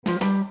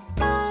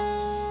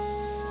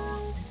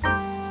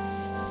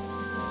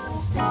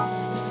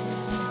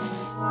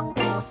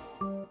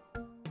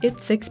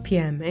It's 6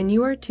 p.m. and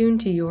you are tuned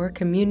to your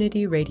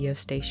community radio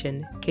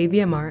station,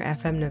 KVMR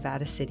FM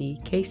Nevada City,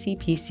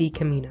 KCPC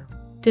Camino.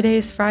 Today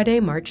is Friday,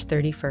 March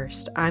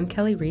 31st. I'm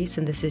Kelly Reese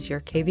and this is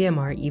your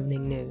KVMR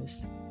Evening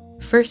News.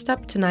 First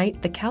up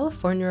tonight, the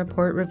California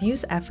Report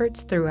reviews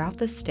efforts throughout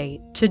the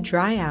state to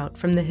dry out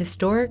from the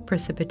historic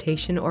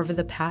precipitation over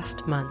the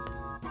past month.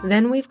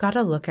 Then we've got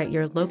a look at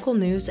your local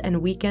news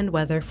and weekend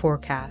weather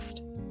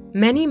forecast.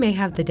 Many may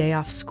have the day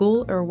off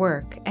school or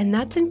work, and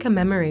that's in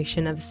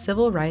commemoration of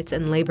civil rights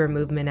and labor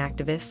movement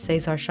activist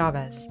Cesar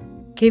Chavez.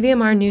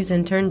 KVMR News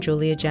intern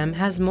Julia Ggem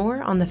has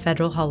more on the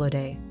federal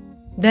holiday.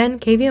 Then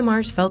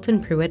KVMR's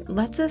Felton Pruitt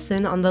lets us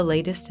in on the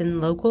latest in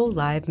local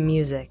live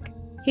music.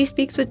 He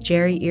speaks with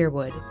Jerry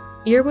Earwood.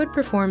 Earwood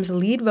performs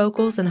lead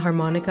vocals and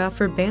harmonica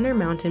for Banner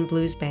Mountain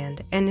Blues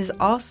Band and is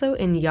also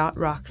in Yacht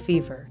Rock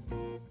Fever.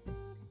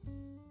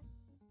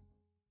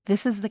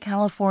 This is the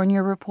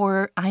California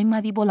Report. I'm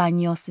Madi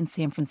Bolaños in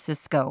San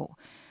Francisco.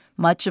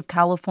 Much of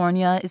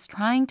California is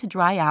trying to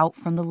dry out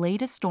from the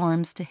latest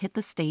storms to hit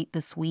the state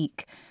this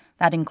week.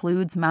 That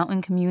includes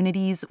mountain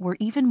communities where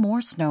even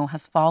more snow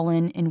has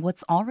fallen in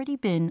what's already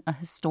been a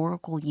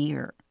historical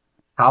year.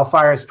 CAL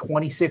FIRE has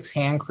 26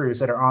 hand crews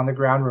that are on the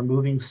ground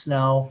removing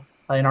snow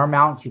in our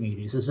mountain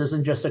communities. This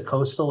isn't just a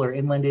coastal or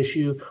inland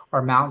issue.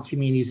 Our mountain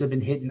communities have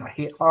been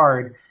hit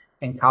hard,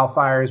 and CAL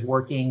FIRE is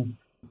working.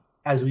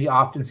 As we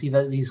often see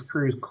that these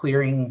crews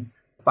clearing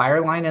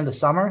fire line in the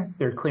summer,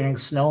 they're clearing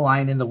snow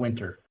line in the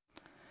winter.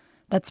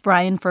 That's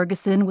Brian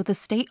Ferguson with the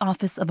State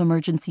Office of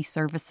Emergency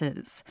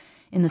Services.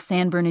 In the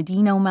San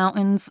Bernardino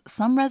Mountains,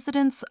 some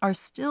residents are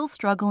still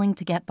struggling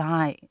to get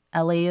by.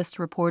 LAist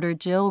reporter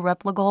Jill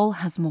Replogle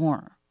has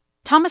more.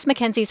 Thomas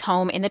Mackenzie's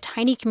home in the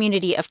tiny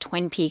community of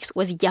Twin Peaks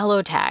was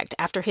yellow-tagged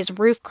after his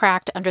roof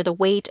cracked under the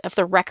weight of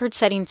the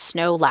record-setting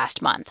snow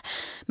last month.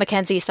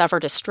 Mackenzie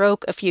suffered a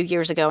stroke a few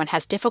years ago and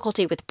has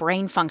difficulty with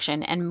brain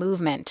function and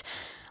movement.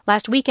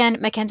 Last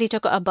weekend, Mackenzie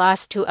took a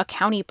bus to a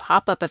county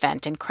pop-up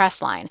event in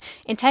Crestline,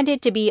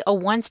 intended to be a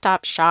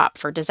one-stop shop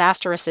for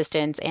disaster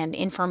assistance and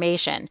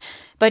information.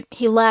 But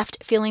he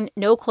left feeling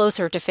no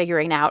closer to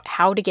figuring out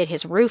how to get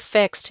his roof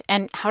fixed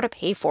and how to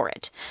pay for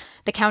it.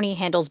 The county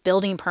handles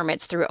building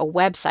permits through a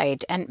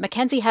website, and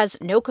Mackenzie has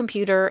no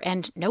computer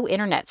and no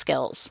internet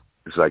skills.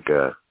 It's like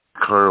a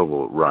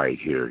carnival ride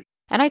here.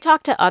 And I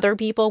talked to other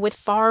people with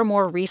far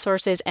more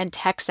resources and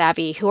tech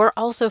savvy who are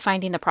also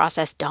finding the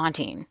process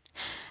daunting.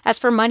 As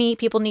for money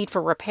people need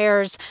for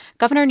repairs,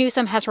 Governor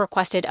Newsom has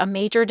requested a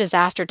major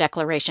disaster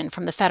declaration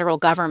from the federal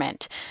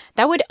government.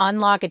 That would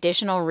unlock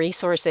additional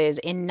resources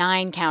in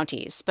 9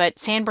 counties, but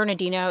San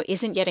Bernardino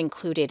isn't yet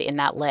included in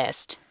that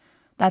list.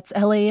 That's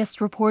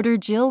LAist reporter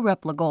Jill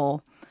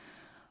Replogle.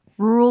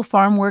 Rural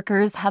farm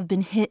workers have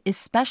been hit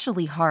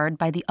especially hard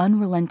by the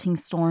unrelenting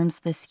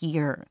storms this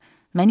year.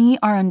 Many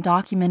are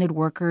undocumented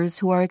workers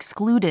who are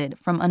excluded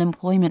from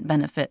unemployment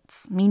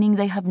benefits, meaning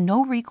they have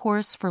no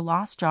recourse for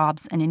lost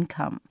jobs and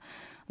income.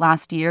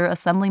 Last year,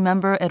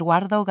 Assemblymember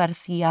Eduardo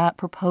Garcia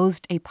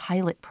proposed a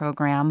pilot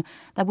program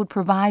that would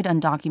provide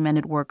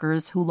undocumented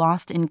workers who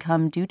lost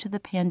income due to the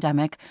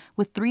pandemic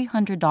with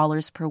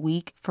 $300 per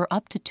week for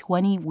up to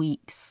 20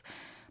 weeks.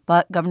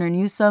 But Governor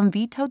Newsom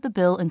vetoed the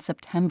bill in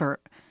September.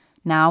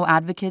 Now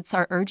advocates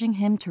are urging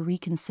him to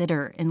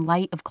reconsider in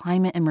light of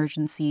climate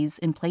emergencies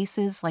in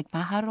places like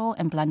Pájaro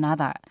and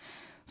Planada.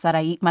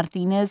 Saraí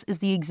Martínez is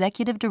the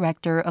executive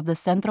director of the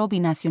Centro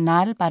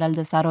Binacional para el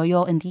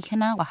Desarrollo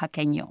Indígena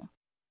Oaxaqueño.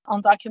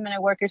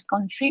 Undocumented workers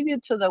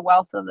contribute to the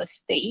wealth of the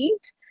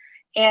state,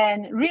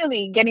 and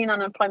really getting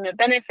unemployment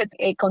benefits,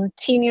 it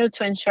continue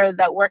to ensure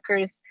that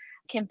workers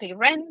can pay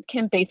rent,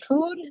 can pay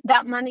food.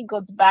 That money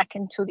goes back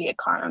into the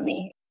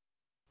economy.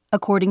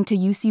 According to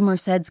UC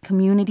Merced's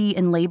Community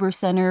and Labor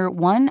Center,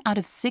 1 out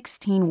of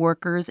 16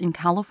 workers in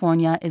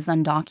California is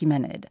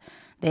undocumented.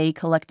 They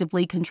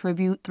collectively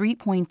contribute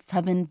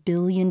 $3.7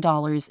 billion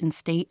in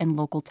state and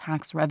local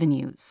tax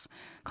revenues.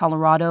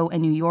 Colorado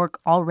and New York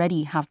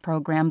already have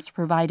programs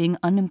providing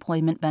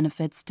unemployment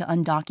benefits to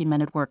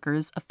undocumented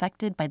workers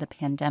affected by the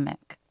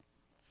pandemic.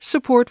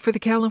 Support for the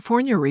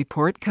California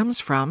Report comes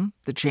from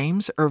the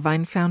James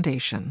Irvine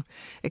Foundation,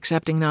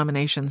 accepting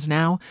nominations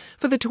now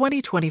for the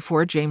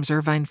 2024 James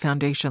Irvine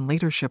Foundation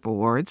Leadership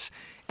Awards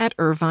at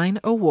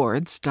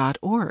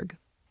irvineawards.org.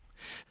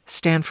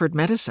 Stanford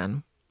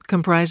Medicine,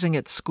 comprising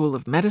its School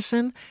of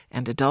Medicine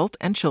and Adult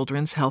and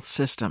Children's Health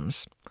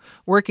Systems,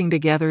 working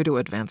together to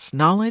advance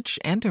knowledge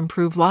and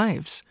improve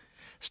lives.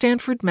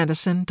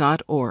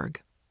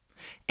 stanfordmedicine.org.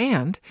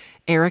 And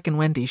Eric and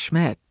Wendy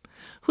Schmidt,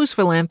 whose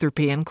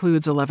philanthropy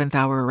includes 11th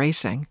Hour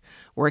Racing,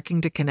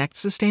 working to connect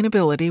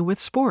sustainability with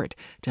sport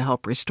to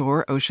help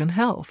restore ocean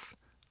health.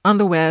 On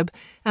the web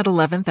at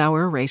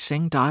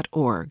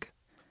 11thhourracing.org.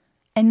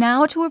 And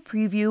now to a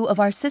preview of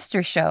our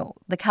sister show,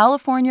 the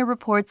California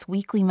Report's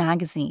weekly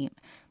magazine.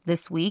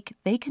 This week,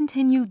 they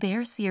continue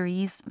their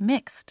series,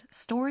 Mixed,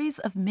 Stories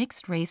of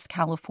Mixed-Race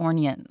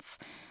Californians,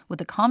 with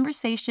a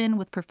conversation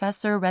with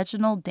Professor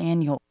Reginald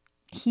Daniel.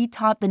 He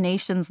taught the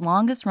nation's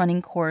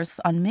longest-running course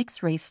on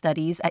mixed-race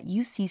studies at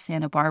UC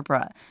Santa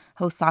Barbara.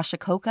 Host Sasha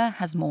Coca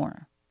has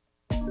more.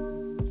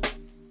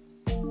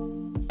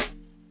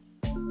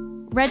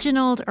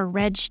 Reginald, or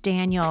Reg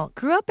Daniel,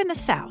 grew up in the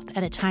South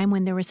at a time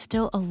when there was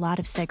still a lot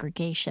of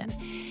segregation.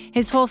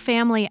 His whole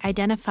family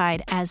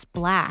identified as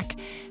Black,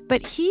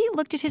 but he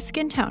looked at his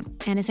skin tone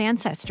and his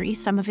ancestry.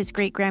 Some of his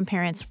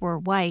great-grandparents were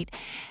white,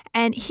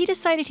 and he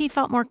decided he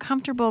felt more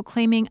comfortable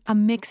claiming a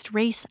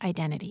mixed-race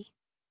identity.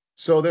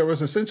 So there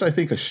was a sense, I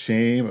think, a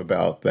shame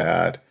about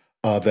that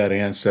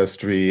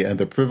ancestry and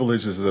the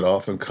privileges that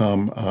often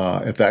come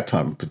at that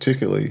time,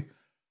 particularly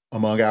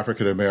among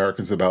African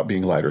Americans, about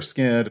being lighter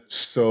skinned.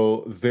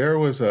 So there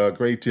was a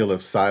great deal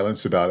of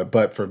silence about it.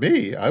 But for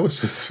me, I was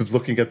just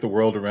looking at the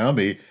world around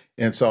me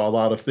and saw a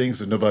lot of things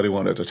that nobody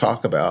wanted to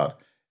talk about.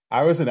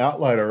 I was an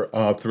outlier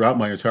throughout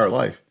my entire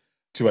life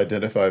to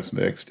identify as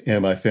mixed,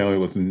 and my family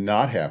was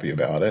not happy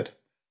about it.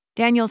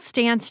 Daniel's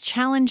stance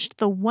challenged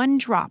the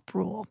one-drop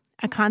rule,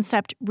 a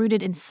concept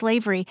rooted in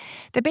slavery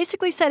that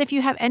basically said if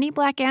you have any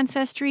Black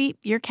ancestry,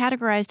 you're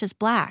categorized as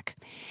Black.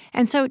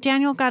 And so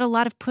Daniel got a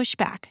lot of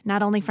pushback,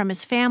 not only from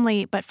his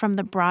family, but from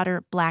the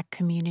broader Black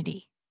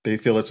community. They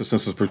feel it's a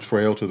sense of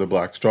betrayal to the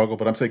Black struggle.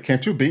 But I'm saying,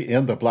 can't you be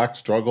in the Black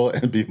struggle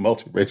and be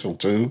multiracial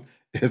too?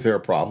 Is there a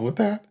problem with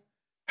that?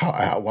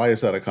 Why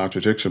is that a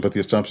contradiction? But the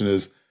assumption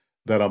is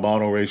that a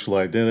monoracial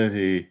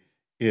identity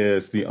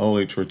is the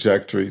only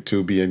trajectory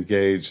to be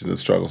engaged in the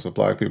struggles of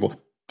Black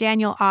people.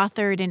 Daniel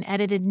authored and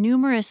edited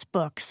numerous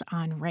books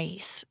on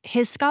race.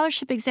 His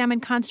scholarship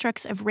examined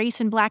constructs of race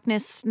and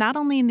Blackness not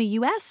only in the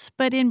U.S.,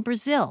 but in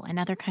Brazil and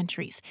other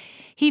countries.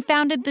 He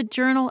founded the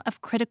Journal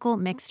of Critical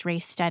Mixed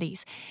Race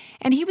Studies,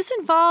 and he was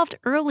involved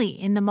early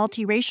in the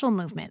multiracial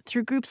movement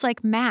through groups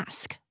like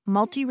MASC,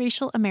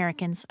 Multiracial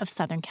Americans of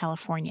Southern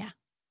California.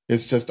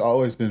 It's just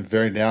always been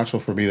very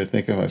natural for me to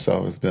think of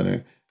myself as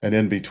being an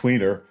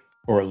in-betweener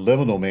or a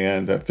liminal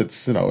man that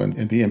fits,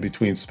 in the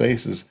in-between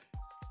spaces.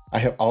 I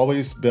have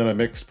always been a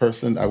mixed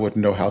person. I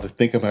wouldn't know how to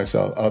think of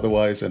myself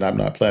otherwise, and I'm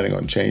not planning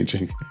on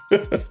changing.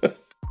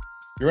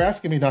 You're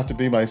asking me not to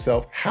be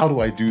myself. How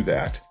do I do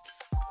that?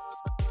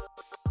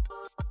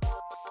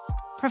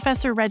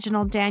 Professor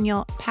Reginald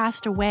Daniel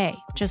passed away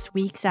just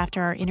weeks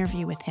after our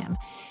interview with him.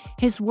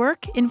 His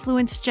work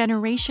influenced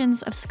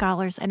generations of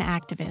scholars and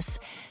activists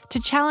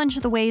to challenge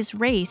the ways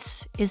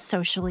race is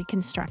socially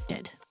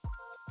constructed.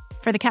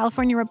 For the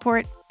California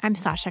Report, I'm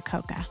Sasha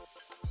Coca.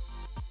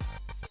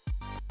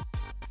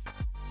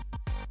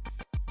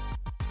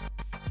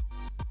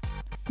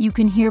 You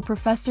can hear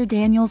Professor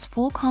Daniel's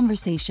full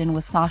conversation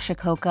with Sasha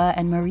Coca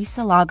and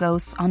Marisa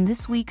Lagos on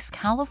this week's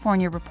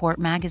California Report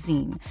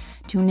magazine.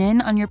 Tune in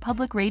on your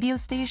public radio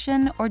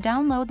station or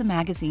download the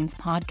magazine's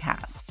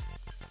podcast.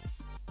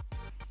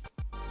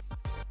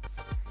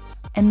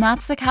 And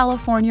that's the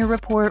California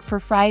Report for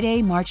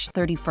Friday, March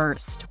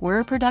 31st.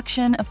 We're a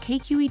production of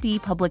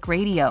KQED Public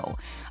Radio.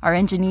 Our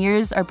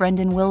engineers are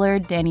Brendan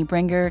Willard, Danny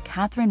Bringer,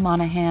 Catherine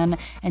Monahan,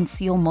 and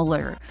Seal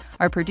Muller.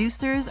 Our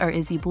producers are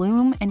Izzy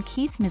Bloom and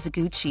Keith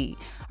Mizuguchi.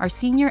 Our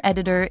senior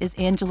editor is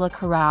Angela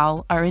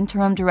Corral. Our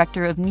interim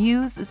director of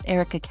news is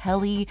Erica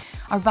Kelly.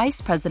 Our vice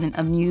president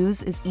of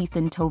news is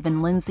Ethan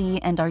Tovin-Lindsay.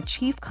 And our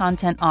chief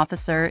content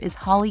officer is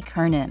Holly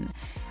Kernan.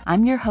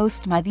 I'm your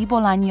host, Madi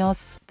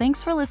Bolaños.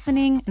 Thanks for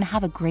listening and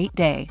have a great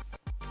day.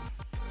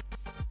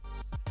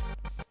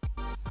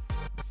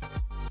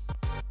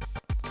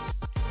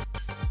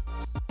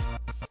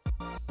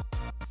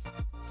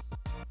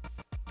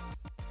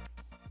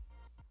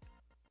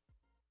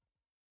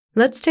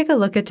 Let's take a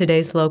look at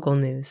today's local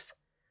news.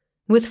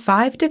 With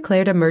 5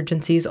 declared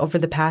emergencies over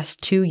the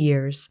past 2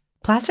 years,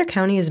 Placer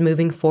County is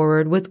moving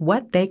forward with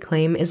what they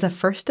claim is a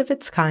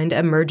first-of-its-kind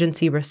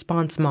emergency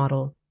response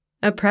model.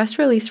 A press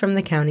release from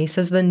the county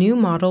says the new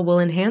model will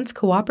enhance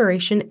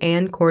cooperation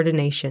and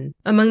coordination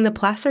among the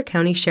Placer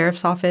County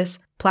Sheriff's Office,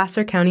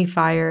 Placer County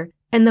Fire,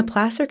 and the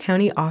Placer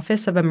County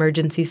Office of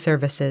Emergency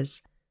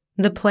Services.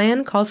 The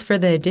plan calls for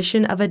the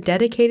addition of a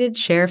dedicated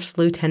sheriff's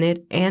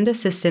lieutenant and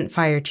assistant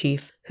fire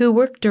chief who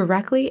work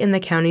directly in the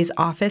county's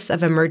Office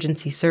of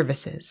Emergency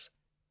Services.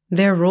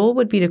 Their role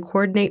would be to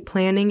coordinate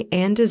planning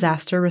and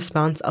disaster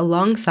response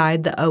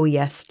alongside the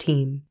OES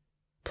team.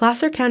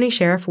 Placer County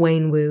Sheriff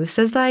Wayne Wu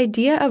says the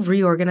idea of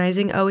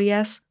reorganizing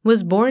OES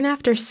was born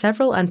after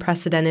several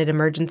unprecedented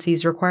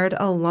emergencies required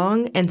a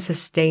long and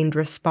sustained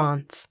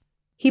response.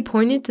 He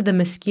pointed to the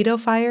mosquito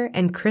fire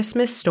and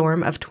Christmas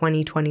storm of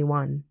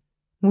 2021.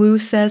 Wu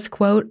says,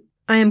 quote,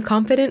 "I am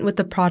confident with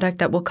the product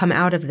that will come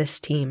out of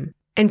this team,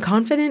 and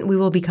confident we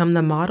will become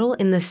the model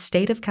in the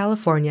state of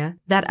California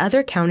that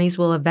other counties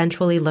will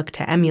eventually look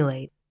to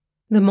emulate."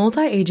 The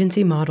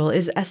multi-agency model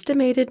is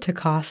estimated to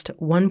cost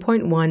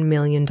 $1.1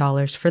 million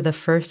for the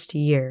first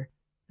year.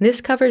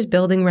 This covers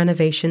building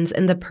renovations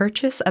and the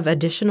purchase of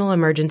additional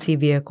emergency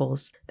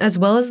vehicles, as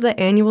well as the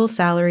annual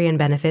salary and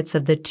benefits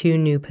of the 2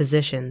 new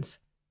positions.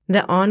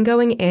 The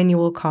ongoing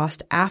annual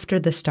cost after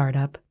the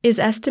startup is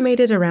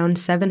estimated around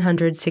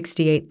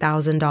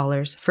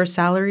 $768,000 for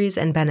salaries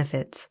and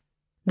benefits.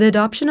 The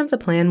adoption of the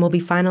plan will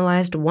be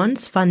finalized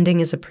once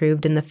funding is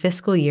approved in the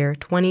fiscal year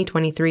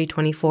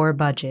 2023-24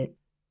 budget.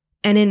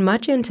 And in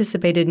much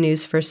anticipated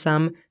news for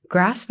some,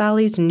 Grass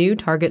Valley's new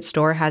Target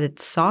store had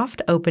its soft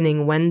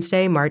opening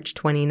Wednesday, March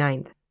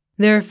 29th.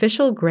 Their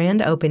official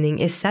grand opening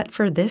is set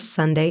for this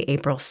Sunday,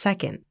 April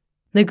 2nd.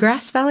 The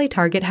Grass Valley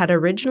Target had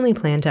originally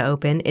planned to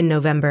open in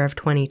November of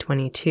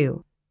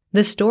 2022.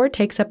 The store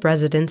takes up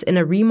residence in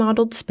a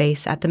remodeled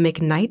space at the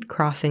McKnight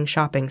Crossing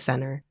Shopping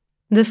Center.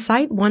 The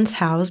site once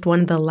housed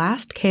one of the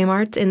last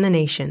Kmarts in the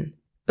nation.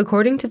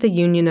 According to the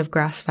Union of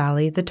Grass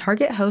Valley, the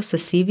Target hosts a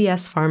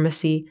CVS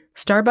Pharmacy,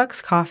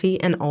 Starbucks Coffee,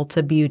 and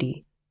Ulta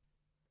Beauty.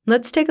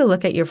 Let's take a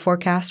look at your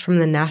forecast from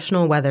the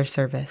National Weather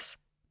Service.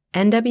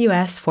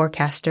 NWS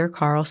forecaster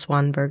Carl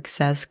Swanberg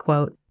says,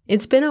 quote,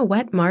 "It's been a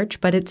wet March,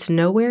 but it's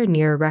nowhere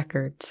near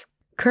records.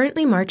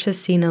 Currently, March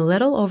has seen a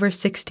little over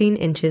 16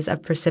 inches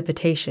of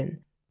precipitation.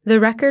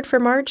 The record for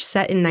March,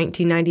 set in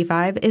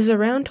 1995, is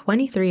around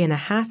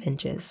 23.5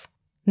 inches.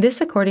 This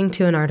according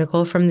to an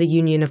article from the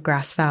Union of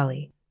Grass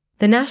Valley.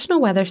 The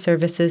National Weather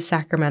Service's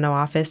Sacramento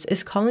office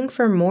is calling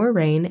for more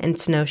rain and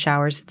snow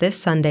showers this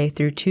Sunday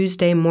through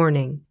Tuesday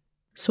morning.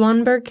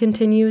 Swanberg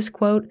continues,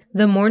 quote,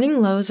 "The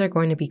morning lows are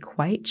going to be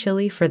quite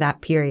chilly for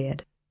that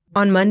period.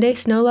 On Monday,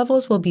 snow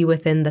levels will be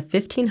within the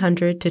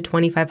 1,500 to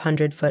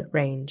 2,500 foot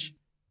range.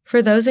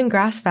 For those in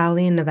Grass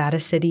Valley and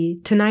Nevada City,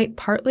 tonight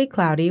partly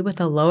cloudy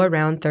with a low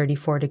around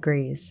 34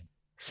 degrees.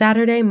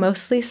 Saturday,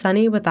 mostly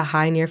sunny with a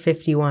high near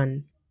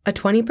 51. A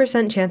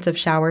 20% chance of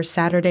showers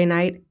Saturday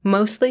night,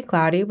 mostly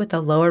cloudy with a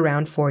low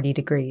around 40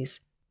 degrees.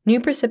 New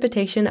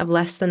precipitation of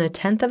less than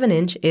 1/10 of an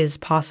inch is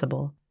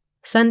possible.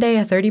 Sunday,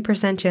 a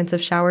 30% chance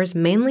of showers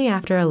mainly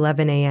after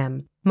 11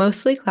 a.m.,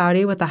 mostly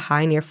cloudy with a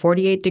high near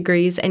 48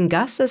 degrees and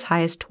gusts as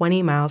high as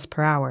 20 miles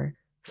per hour.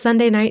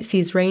 Sunday night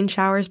sees rain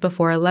showers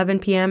before 11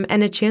 p.m.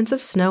 and a chance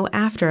of snow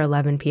after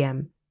 11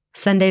 p.m.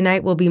 Sunday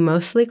night will be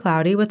mostly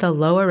cloudy with a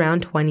low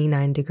around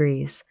 29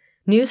 degrees.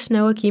 New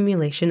snow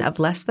accumulation of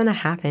less than a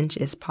half inch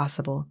is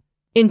possible.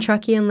 In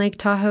Truckee and Lake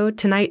Tahoe,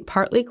 tonight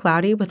partly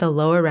cloudy with a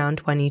low around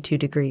 22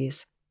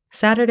 degrees.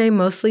 Saturday,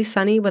 mostly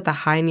sunny with a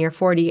high near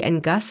 40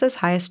 and gusts as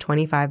high as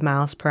 25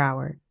 miles per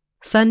hour.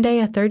 Sunday,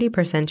 a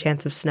 30%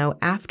 chance of snow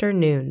after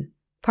noon.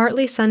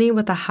 Partly sunny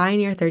with a high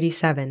near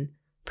 37.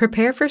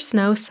 Prepare for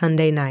snow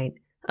Sunday night.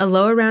 A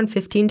low around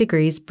 15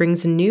 degrees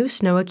brings new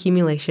snow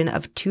accumulation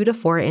of 2 to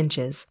 4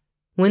 inches.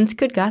 Winds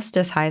could gust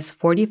as high as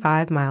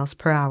 45 miles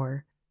per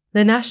hour.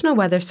 The National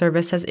Weather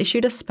Service has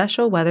issued a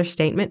special weather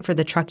statement for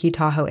the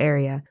Truckee-Tahoe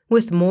area,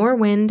 with more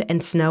wind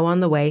and snow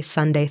on the way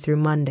Sunday through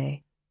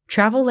Monday.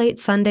 Travel late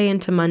Sunday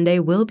into Monday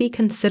will be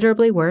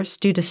considerably worse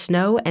due to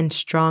snow and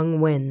strong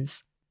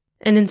winds.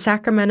 And in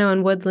Sacramento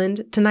and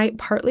Woodland, tonight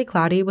partly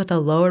cloudy with a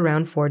low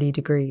around 40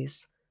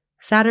 degrees.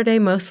 Saturday,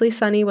 mostly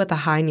sunny with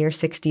a high near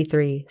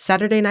 63.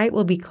 Saturday night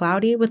will be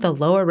cloudy with a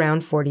low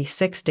around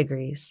 46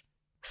 degrees.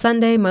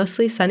 Sunday,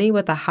 mostly sunny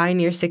with a high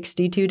near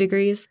 62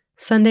 degrees.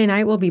 Sunday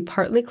night will be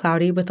partly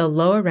cloudy with a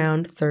low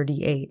around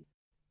 38.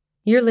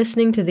 You're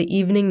listening to the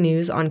evening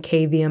news on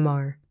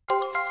KVMR.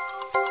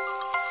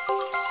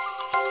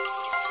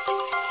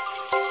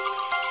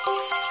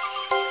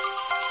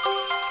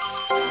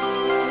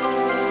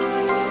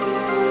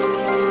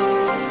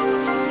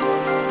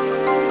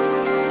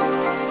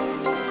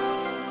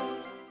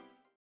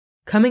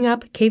 Coming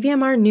up,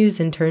 KVMR News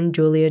intern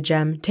Julia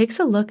Ggem takes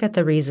a look at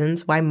the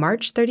reasons why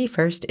March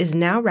 31st is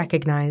now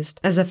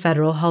recognized as a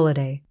federal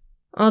holiday.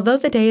 Although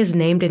the day is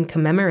named in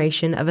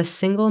commemoration of a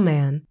single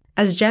man,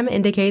 as Ggem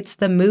indicates,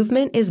 the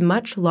movement is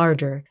much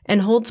larger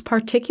and holds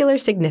particular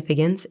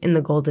significance in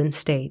the Golden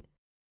State.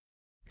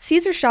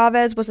 Cesar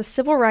Chavez was a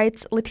civil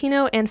rights,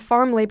 Latino, and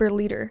farm labor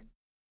leader.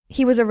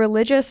 He was a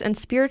religious and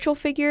spiritual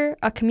figure,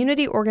 a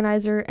community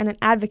organizer, and an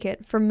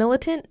advocate for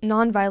militant,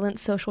 nonviolent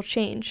social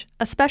change,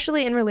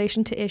 especially in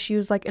relation to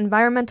issues like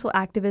environmental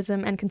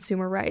activism and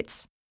consumer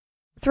rights.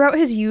 Throughout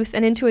his youth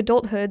and into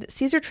adulthood,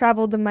 Cesar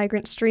traveled the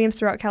migrant stream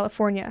throughout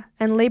California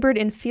and labored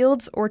in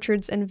fields,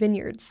 orchards, and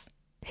vineyards.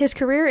 His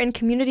career in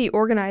community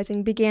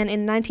organizing began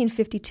in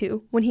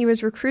 1952 when he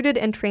was recruited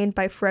and trained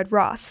by Fred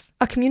Ross,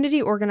 a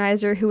community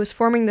organizer who was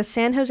forming the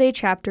San Jose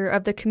chapter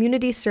of the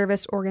Community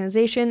Service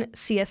Organization,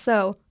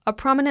 CSO, a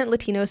prominent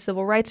Latino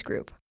civil rights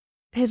group.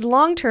 His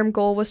long-term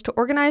goal was to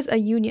organize a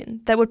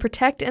union that would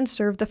protect and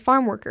serve the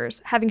farm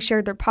workers, having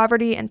shared their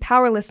poverty and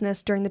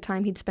powerlessness during the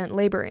time he'd spent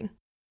laboring.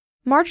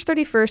 March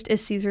 31st is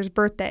Cesar's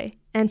birthday,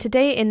 and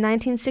today in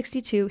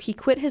 1962 he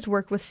quit his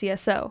work with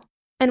CSO.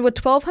 And with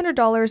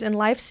 $1,200 in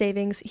life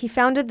savings, he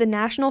founded the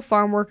National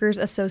Farm Workers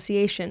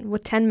Association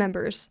with 10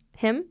 members,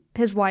 him,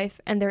 his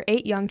wife, and their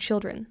 8 young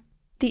children.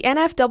 The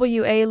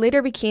NFWA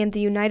later became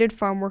the United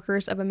Farm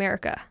Workers of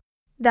America.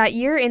 That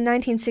year, in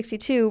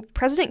 1962,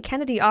 President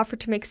Kennedy offered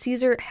to make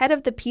Cesar head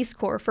of the Peace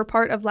Corps for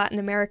part of Latin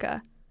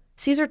America.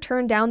 Cesar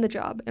turned down the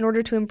job in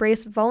order to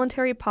embrace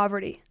voluntary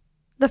poverty.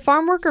 The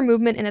farm worker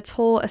movement in its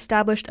whole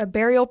established a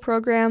burial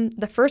program,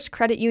 the first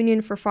credit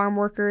union for farm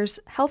workers,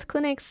 health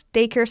clinics,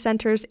 daycare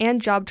centers,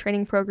 and job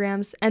training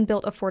programs, and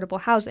built affordable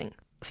housing,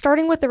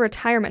 starting with a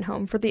retirement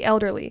home for the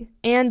elderly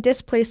and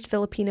displaced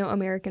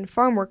Filipino-American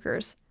farm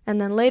workers, and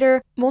then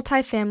later,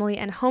 multifamily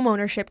and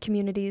homeownership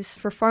communities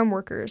for farm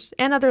workers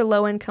and other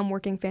low-income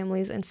working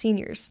families and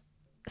seniors.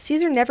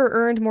 Cesar never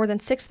earned more than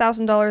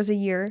 $6,000 a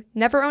year,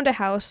 never owned a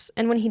house,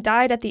 and when he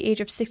died at the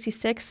age of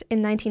 66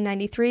 in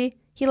 1993,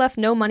 he left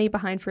no money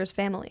behind for his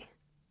family.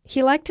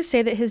 He liked to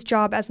say that his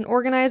job as an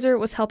organizer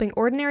was helping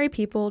ordinary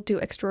people do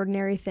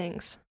extraordinary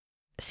things.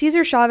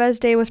 Cesar Chavez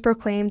Day was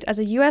proclaimed as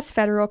a U.S.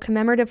 federal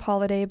commemorative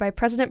holiday by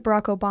President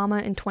Barack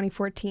Obama in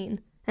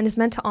 2014 and is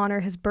meant to honor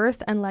his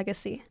birth and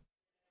legacy.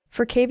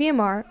 For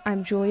KVMR,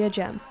 I'm Julia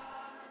Ggem.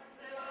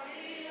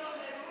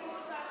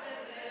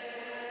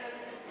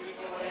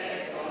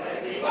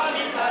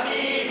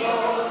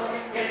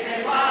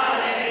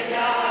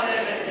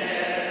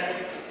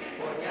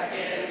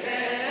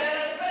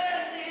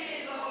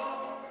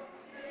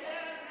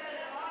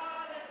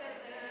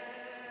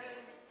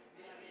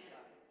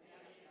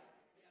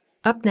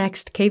 Up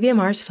next,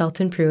 KVMR's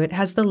Felton Pruitt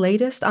has the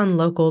latest on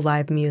local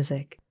live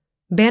music.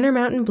 Banner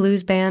Mountain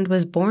Blues Band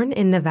was born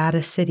in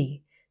Nevada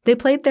City. They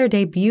played their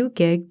debut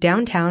gig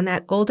downtown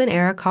at Golden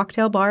Era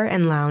Cocktail Bar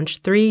and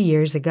Lounge 3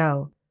 years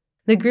ago.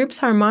 The group's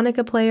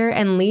harmonica player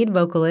and lead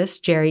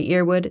vocalist, Jerry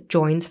Earwood,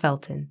 joins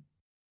Felton.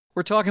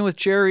 We're talking with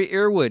Jerry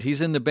Earwood.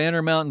 He's in the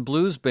Banner Mountain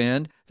Blues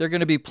Band. They're going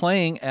to be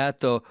playing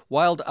at the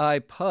Wild Eye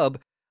Pub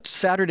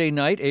Saturday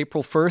night,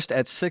 April 1st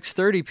at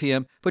 6:30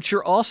 p.m., but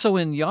you're also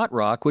in Yacht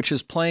Rock, which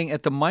is playing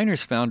at the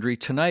Miners Foundry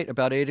tonight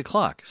about 8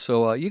 o'clock.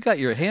 So you got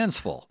your hands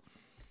full.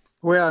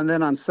 Well, and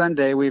then on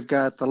Sunday, we've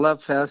got the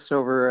Love Fest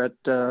over at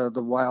the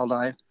Wild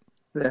Eye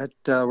that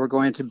we're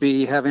going to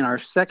be having our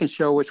second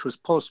show, which was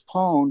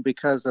postponed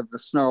because of the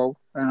snow.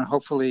 And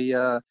hopefully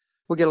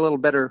we'll get a little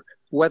better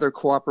weather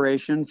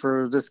cooperation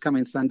for this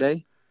coming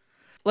Sunday.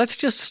 Let's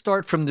just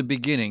start from the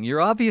beginning.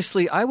 You're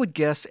obviously, I would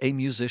guess, a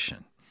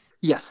musician.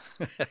 Yes.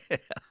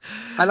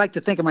 I like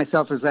to think of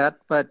myself as that,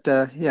 but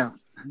yeah,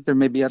 there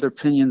may be other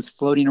opinions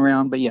floating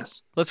around, but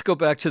yes. Let's go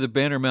back to the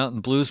Banner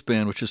Mountain Blues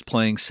Band, which is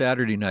playing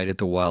Saturday night at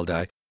the Wild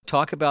Eye.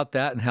 Talk about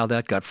that and how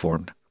that got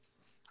formed.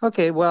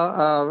 Okay,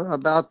 well,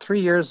 about 3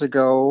 years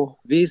ago,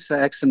 Visa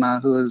Exima,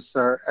 who is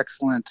our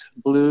excellent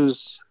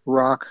blues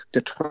rock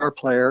guitar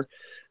player,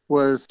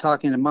 was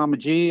talking to Mama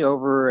G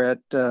over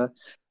at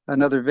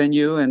another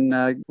venue and,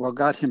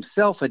 got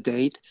himself a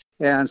date.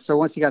 And so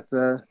once he got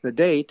the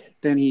date,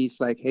 then he's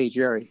like, "Hey,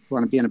 Jerry, you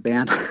want to be in a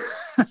band?"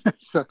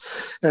 So,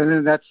 and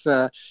then that's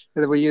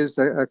we used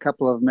a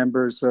couple of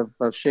members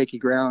of Shaky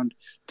Ground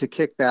to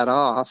kick that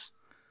off,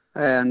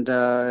 and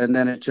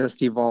then it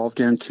just evolved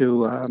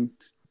into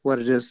what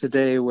it is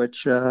today,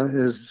 which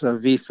is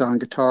Visa on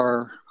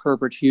guitar,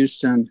 Herbert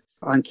Houston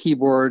on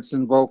keyboards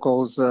and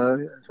vocals.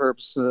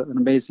 Herb's an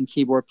amazing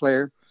keyboard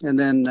player, and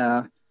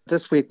then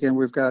this weekend,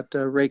 we've got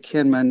Ray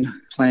Kinman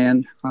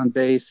playing on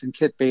bass, and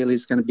Kit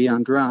Bailey's going to be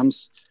on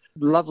drums.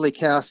 Lovely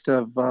cast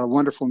of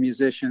wonderful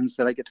musicians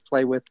that I get to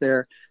play with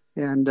there.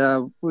 And,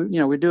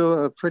 we do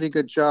a pretty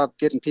good job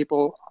getting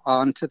people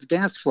onto the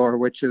dance floor,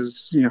 which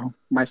is,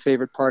 my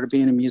favorite part of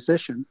being a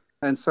musician.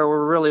 And so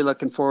we're really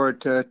looking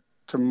forward to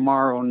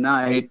tomorrow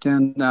night,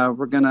 and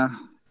we're going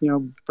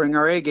to, bring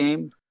our A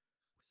game.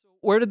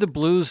 Where did the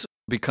blues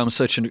become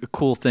such a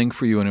cool thing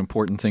for you, an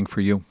important thing for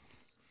you?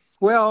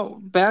 Well,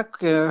 back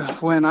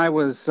when I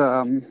was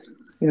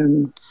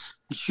in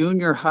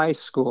junior high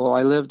school,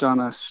 I lived on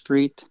a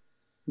street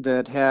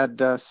that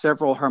had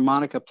several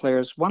harmonica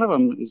players. One of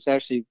them is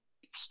actually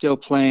still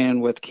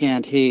playing with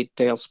Canned Heat,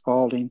 Dale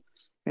Spalding.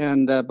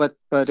 And but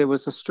it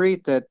was a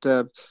street that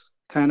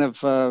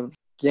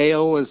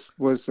Dale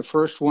was the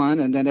first one,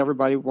 and then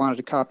everybody wanted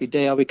to copy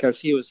Dale because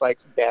he was like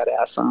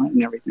badass on it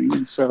and everything.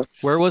 And so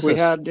where was this?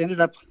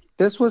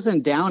 This was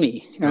in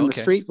Downey, and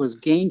The street was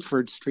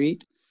Gainford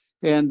Street.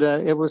 And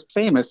it was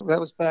famous.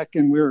 That was back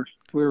when we were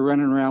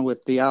running around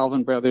with the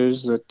Alvin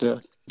brothers,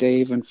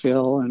 Dave and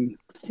Phil. And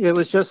it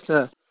was just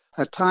a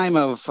time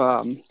of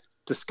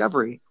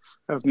discovery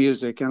of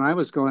music. And I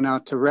was going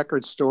out to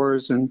record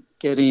stores and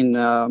getting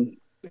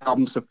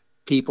albums of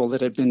people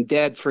that had been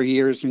dead for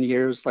years and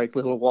years, like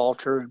Little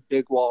Walter and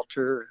Big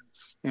Walter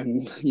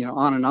and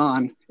on and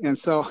on. And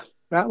so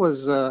that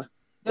was, it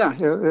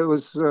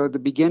was the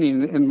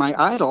beginning. And my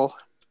idol,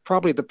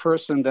 probably the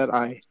person that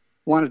I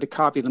wanted to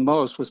copy the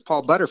most, was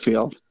Paul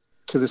Butterfield.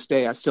 To this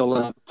day, I still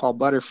love Paul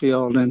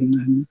Butterfield,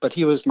 but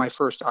he was my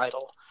first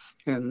idol,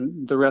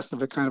 and the rest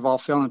of it kind of all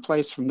fell in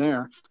place from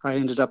there. I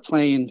ended up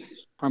playing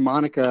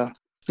harmonica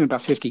in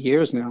about 50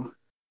 years now.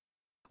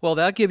 Well,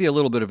 that gave you a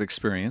little bit of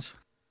experience.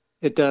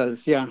 It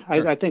does, yeah.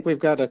 Sure. I think we've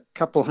got a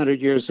couple 100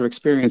 years of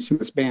experience in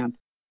this band.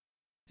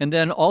 And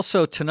then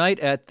also tonight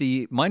at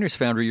the Miners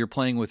Foundry, you're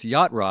playing with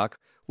Yacht Rock,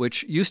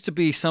 which used to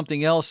be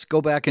something else.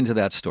 Go back into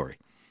that story.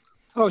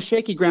 Oh,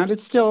 Shaky Ground.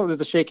 It's still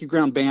the Shaky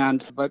Ground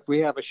band, but we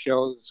have a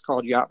show that's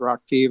called Yacht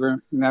Rock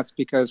Fever, and that's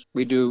because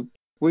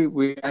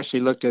we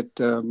actually looked at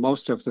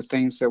most of the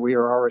things that we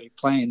are already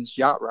playing as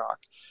yacht rock,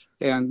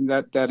 and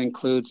that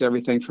includes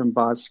everything from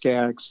Boz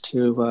Scaggs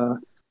to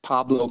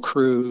Pablo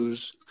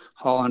Cruz,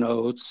 Hall &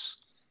 Oates,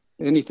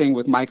 anything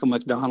with Michael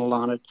McDonald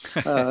on it.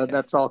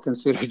 That's all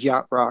considered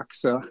yacht rock.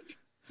 So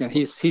yeah,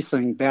 he's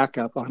singing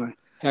backup on a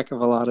heck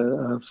of a lot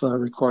of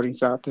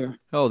recordings out there.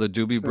 Oh, the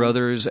Doobie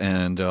Brothers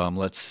and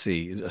let's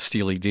see,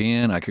 Steely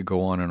Dan. I could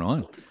go on and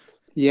on.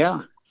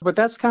 Yeah, But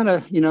that's kind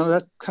of,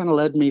 that kind of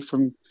led me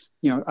from,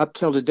 up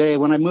till today.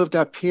 When I moved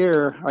up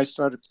here, I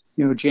started,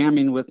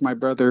 jamming with my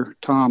brother,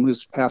 Tom,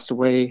 who's passed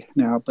away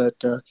now. But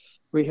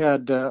we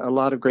had a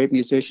lot of great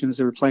musicians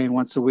that were playing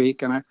once a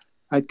week. And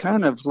I'd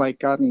kind of like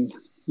gotten,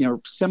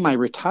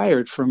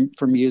 semi-retired from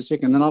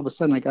music. And then all of a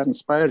sudden I got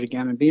inspired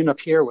again. And being up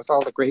here with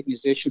all the great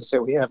musicians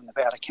that we have in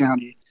Nevada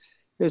County,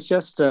 it's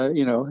just,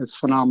 it's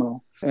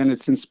phenomenal. And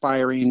it's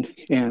inspiring.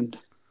 And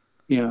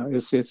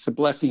it's a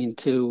blessing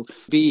to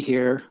be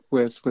here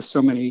with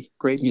so many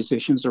great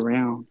musicians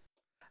around.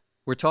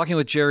 We're talking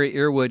with Jerry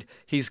Earwood.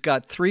 He's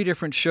got 3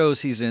 different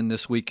shows he's in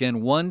this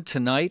weekend. One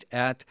tonight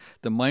at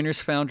the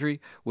Miners Foundry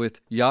with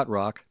Yacht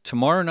Rock.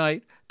 Tomorrow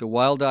night, the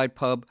Wild Eye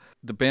Pub,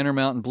 the Banner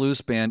Mountain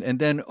Blues Band. And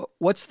then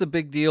what's the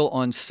big deal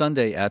on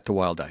Sunday at the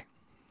Wild Eye?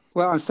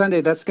 Well, on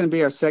Sunday, that's going to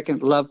be our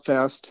second Love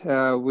Fest.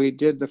 We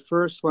did the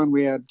first one.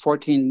 We had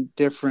 14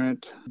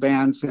 different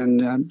bands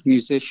and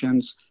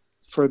musicians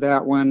for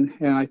that one.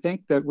 And I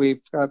think that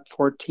we've got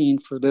 14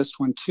 for this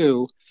one,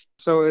 too.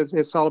 So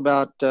it's all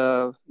about,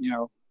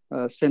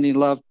 sending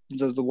love.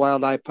 The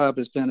Wild Eye Pub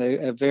has been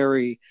a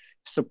very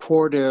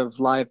supportive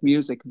live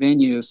music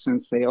venue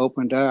since they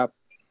opened up.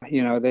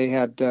 They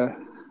had,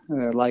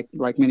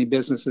 like many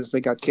businesses, they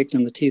got kicked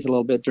in the teeth a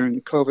little bit during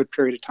the COVID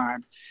period of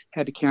time,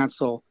 had to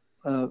cancel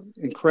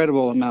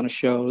incredible amount of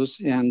shows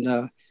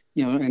and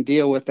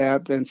deal with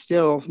that. And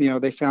still,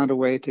 they found a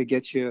way to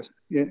get you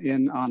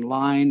in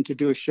online to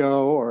do a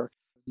show, or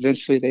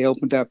eventually they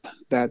opened up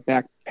that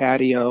back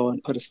patio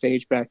and put a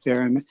stage back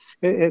there. And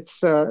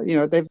it's,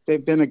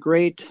 they've been a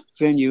great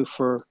venue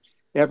for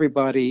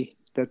everybody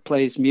that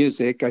plays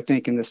music, I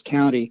think, in this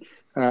county.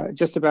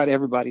 Just about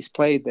everybody's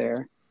played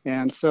there.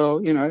 And so,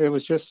 it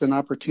was just an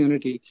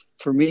opportunity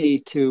for me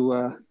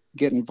to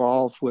get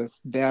involved with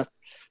Beth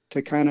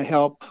to kind of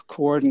help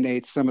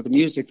coordinate some of the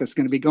music that's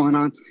going to be going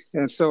on.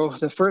 And so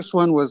the first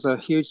one was a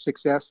huge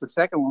success. The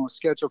second one was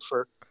scheduled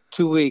for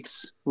 2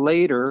 weeks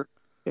later.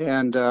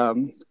 And,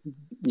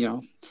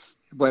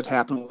 what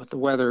happened with the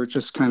weather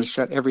just kind of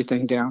shut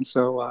everything down.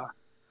 So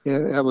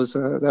that was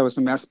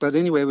a mess. But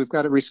anyway, we've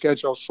got it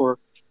rescheduled for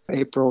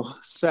April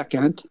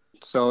 2nd.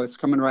 So it's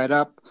coming right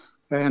up.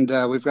 And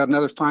we've got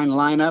another fine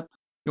lineup.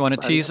 You want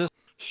to tease us?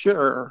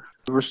 Sure.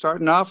 We're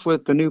starting off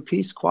with the new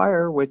Peace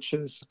Choir, which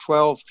is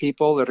 12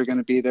 people that are going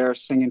to be there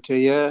singing to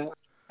you.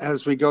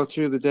 As we go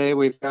through the day,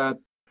 we've got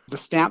the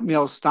Stamp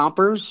Mill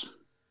Stompers,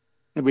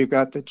 and we've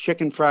got the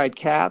Chicken Fried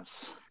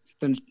Cats,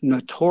 the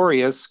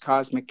notorious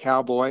Cosmic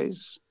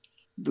Cowboys.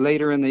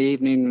 Later in the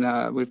evening,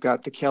 we've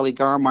got the Kelly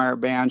Garmeyer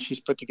Band. She's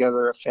put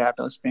together a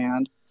fabulous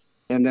band.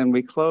 And then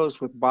we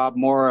close with Bob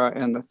Mora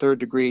and the Third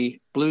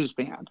Degree Blues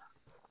Band.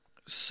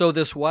 So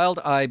this Wild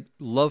Eye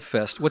Love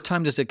Fest, what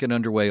time does it get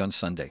underway on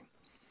Sunday?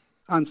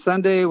 On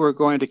Sunday, we're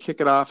going to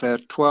kick it off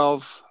at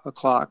 12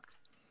 o'clock,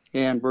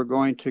 and we're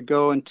going to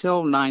go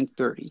until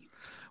 9:30.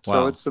 Wow.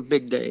 So it's a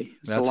big day.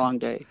 It's a long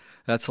day.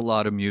 That's a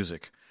lot of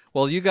music.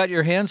 Well, you got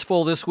your hands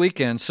full this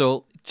weekend.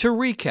 So to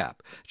recap,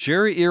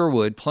 Jerry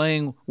Earwood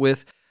playing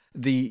with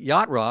the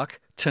Yacht Rock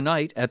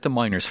tonight at the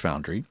Miners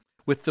Foundry,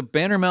 with the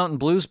Banner Mountain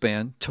Blues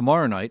Band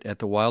tomorrow night at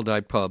the Wild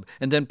Eye Pub,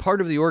 and then part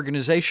of the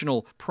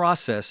organizational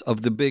process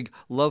of the big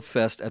Love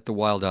Fest at the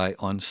Wild Eye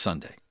on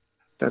Sunday.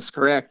 That's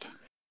correct.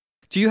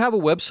 Do you have a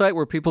website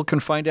where people can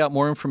find out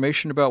more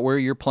information about where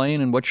you're playing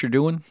and what you're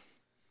doing?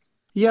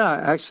 Yeah,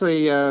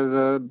 actually,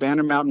 the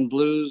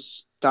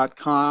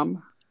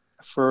bannermountainblues.com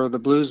for the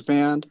blues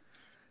band,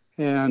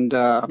 and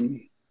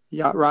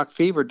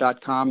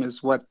yachtrockfever.com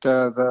is what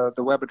the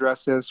web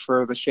address is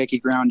for the Shaky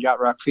Ground Yacht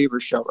Rock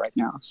Fever show right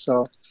now.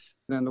 So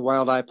then the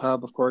Wild Eye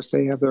Pub, of course,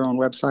 they have their own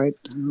website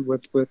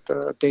with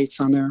dates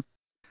on there.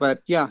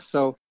 But yeah,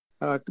 so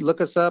look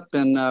us up,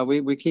 and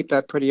we keep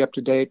that pretty up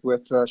to date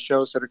with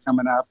shows that are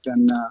coming up,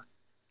 and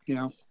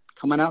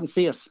come on out and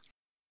see us.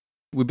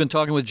 We've been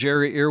talking with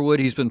Jerry Earwood.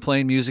 He's been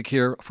playing music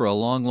here for a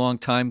long, long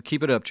time.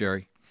 Keep it up,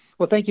 Jerry.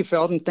 Well, thank you,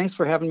 Felton. Thanks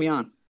for having me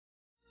on.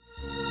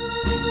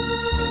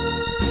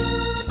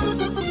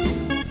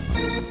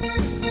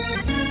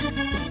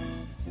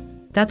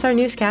 That's our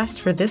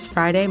newscast for this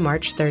Friday,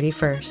 March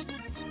 31st.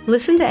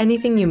 Listen to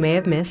anything you may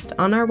have missed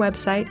on our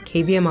website,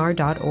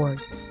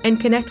 kvmr.org, and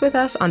connect with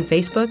us on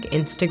Facebook,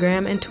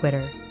 Instagram, and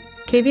Twitter.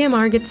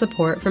 KVMR gets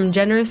support from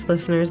generous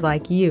listeners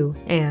like you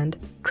and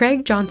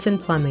Craig Johnson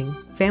Plumbing,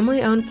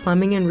 family-owned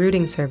plumbing and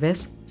routing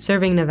service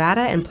serving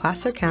Nevada and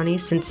Placer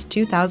counties since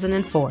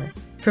 2004,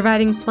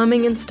 providing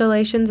plumbing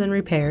installations and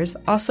repairs,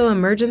 also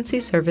emergency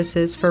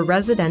services for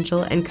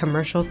residential and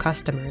commercial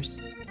customers.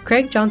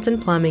 Craig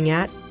Johnson Plumbing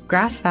at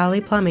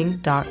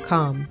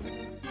grassvalleyplumbing.com.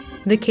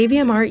 The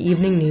KVMR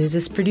Evening News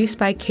is produced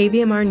by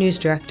KVMR News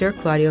Director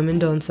Claudio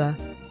Mendonça.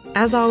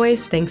 As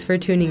always, thanks for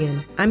tuning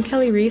in. I'm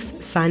Kelly Reese,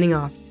 signing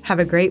off. Have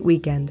a great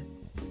weekend.